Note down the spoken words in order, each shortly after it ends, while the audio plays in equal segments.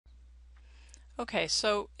Okay,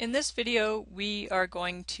 so in this video we are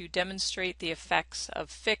going to demonstrate the effects of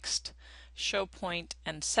fixed, show point,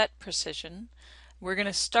 and set precision. We're going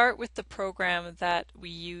to start with the program that we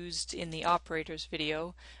used in the operators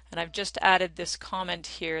video, and I've just added this comment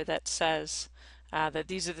here that says that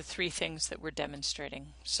these are the three things that we're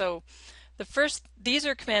demonstrating. So these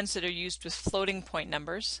are commands that are used with floating point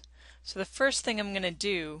numbers. So the first thing I'm going to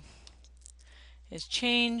do is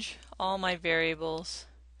change all my variables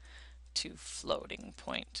to floating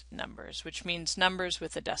point numbers, which means numbers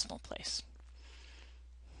with a decimal place.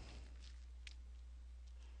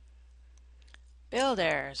 Build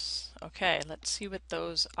errors. Okay, let's see what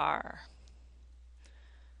those are.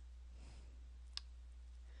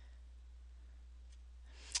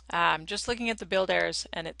 I'm just looking at the build errors,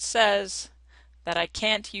 and it says that I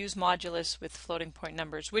can't use modulus with floating point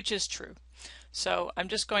numbers, which is true. So I'm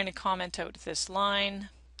just going to comment out this line,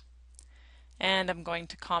 and I'm going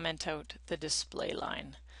to comment out the display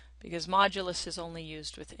line, because modulus is only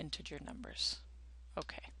used with integer numbers.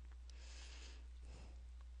 Okay.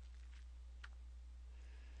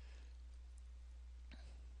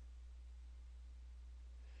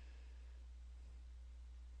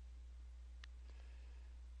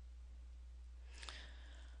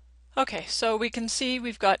 Okay, so we can see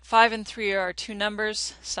we've got 5 and 3 are our two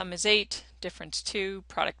numbers. Sum is 8, difference 2,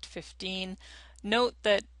 product 15. Note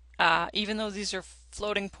that even though these are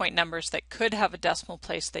floating point numbers that could have a decimal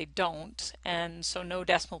place, they don't, and so no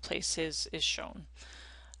decimal place is shown.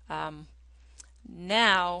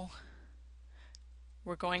 Now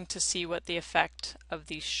we're going to see what the effect of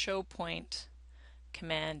the show point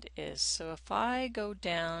command is. So if I go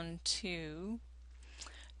down to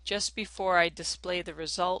just before I display the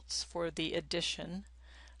results for the addition,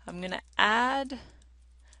 I'm going to add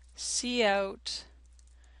cout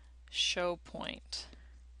show point.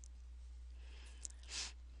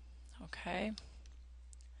 Okay,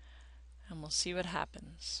 and we'll see what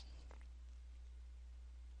happens.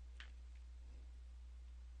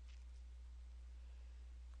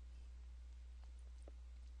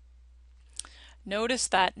 Notice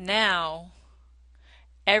that now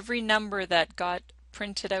every number that got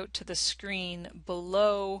printed out to the screen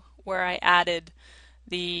below where I added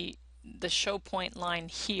the show point line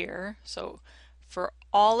here, so for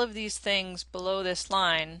all of these things below this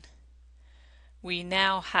line, we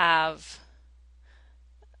now have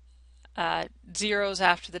zeros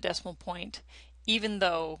after the decimal point, even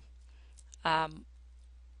though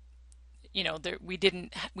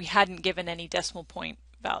we hadn't given any decimal point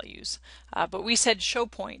values, but we said show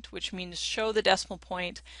point, which means show the decimal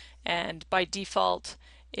point, and by default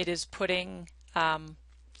it is putting a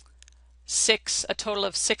total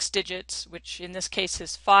of 6 digits, which in this case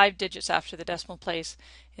is 5 digits after the decimal place.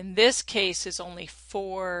 In this case is only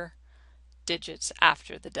 4 digits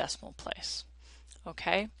after the decimal place.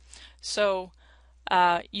 Okay, so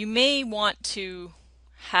you may want to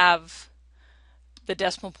have the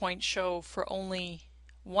decimal point show for only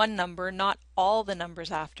one number, not all the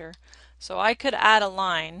numbers after. So I could add a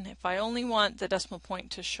line. If I only want the decimal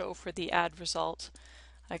point to show for the add result,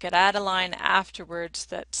 I could add a line afterwards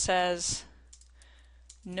that says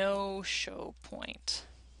no show point.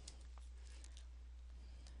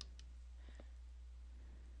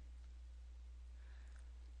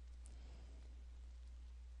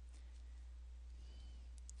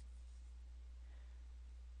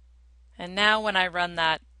 And now when I run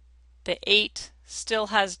that, the 8 still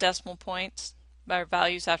has decimal points, or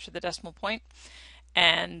values after the decimal point,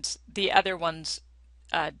 and the other ones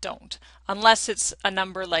don't, unless it's a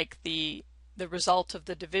number like the result of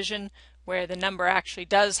the division, where the number actually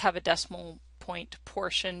does have a decimal point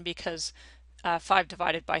portion, because 5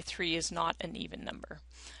 divided by 3 is not an even number.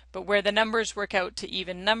 But where the numbers work out to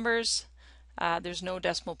even numbers, there's no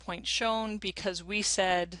decimal point shown, because we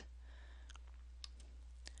said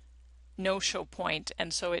no show point,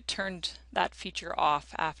 and so it turned that feature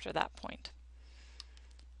off after that point.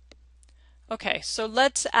 Okay, so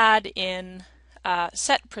let's add in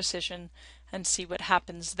set precision and see what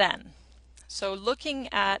happens then. So looking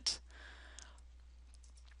at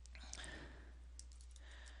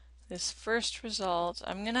this first result,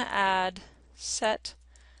 I'm going to add set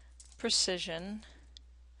precision.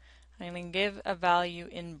 I'm going to give a value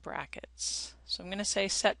in brackets. So I'm going to say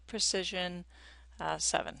set precision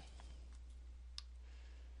 7.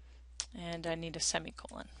 And I need a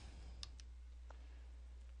semicolon.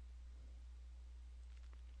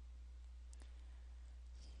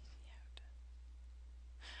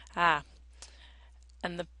 And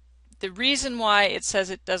the reason why it says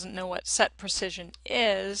it doesn't know what set precision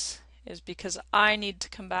is because I need to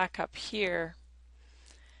come back up here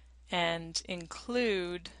and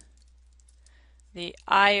include the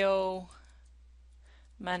IO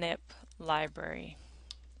manip library.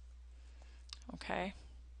 Okay,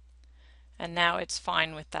 and now it's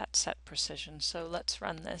fine with that set precision. So let's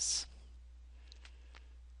run this.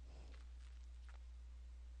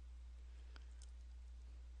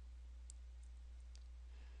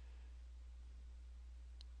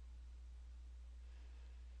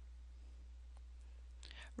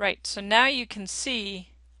 Right, so now you can see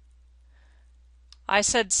I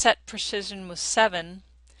said set precision was 7,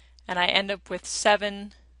 and I end up with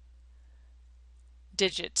 7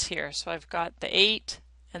 digits here. So I've got the 8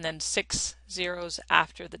 and then 6 zeros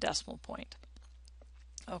after the decimal point.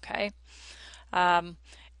 Okay.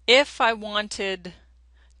 If I wanted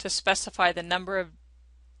to specify the number of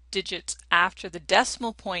digits after the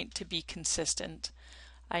decimal point to be consistent,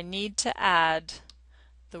 I need to add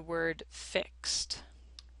the word fixed.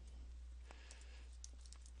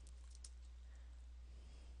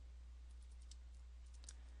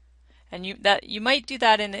 And you might do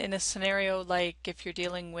that in a scenario like if you're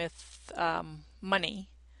dealing with money,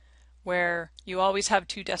 where you always have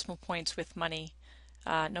 2 decimal points with money,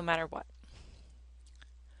 no matter what.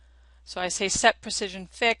 So I say set precision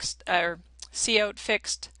fixed, or cout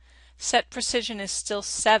fixed. Set precision is still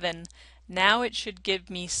 7. Now it should give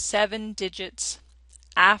me 7 digits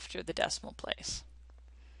after the decimal place.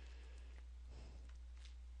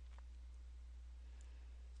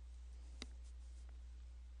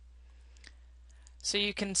 So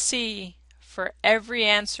you can see for every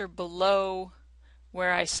answer below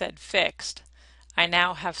where I said fixed, I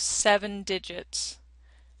now have 7 digits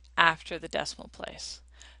after the decimal place.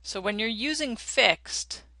 So when you're using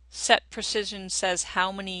fixed, set precision says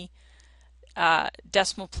how many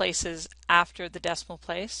decimal places after the decimal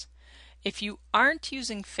place. If you aren't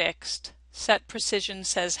using fixed, set precision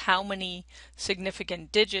says how many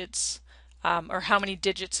significant digits, or how many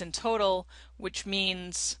digits in total, which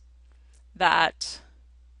means that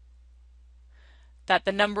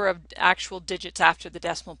the number of actual digits after the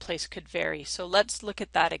decimal place could vary. So let's look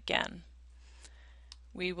at that again.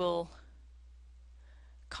 We will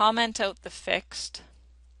comment out the fixed,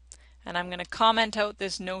 and I'm going to comment out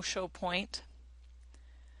this no show point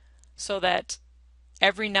so that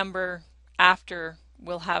every number after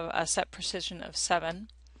will have a set precision of 7,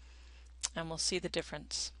 and we'll see the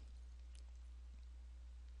difference.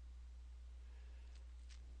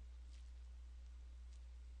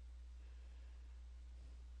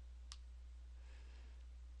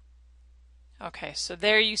 Okay, so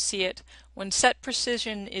there you see it. When set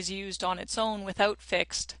precision is used on its own without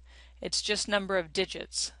fixed, it's just number of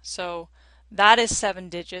digits. So that is 7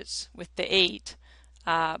 digits with the 8,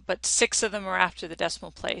 but 6 of them are after the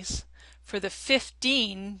decimal place. For the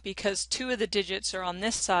 15, because 2 of the digits are on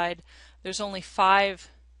this side, there's only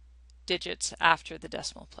 5 digits after the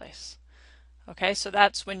decimal place. Okay, so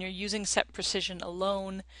that's when you're using set precision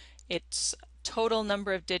alone, it's total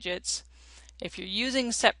number of digits. If you're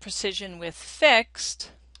using set precision with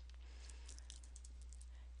fixed,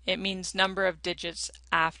 it means number of digits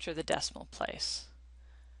after the decimal place.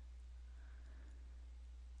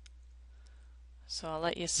 So I'll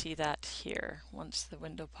let you see that here once the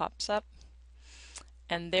window pops up.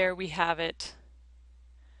 And there we have it.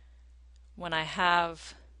 When I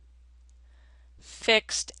have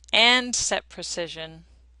fixed and set precision,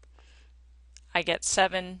 I get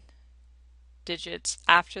 7 digits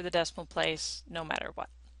after the decimal place no matter what.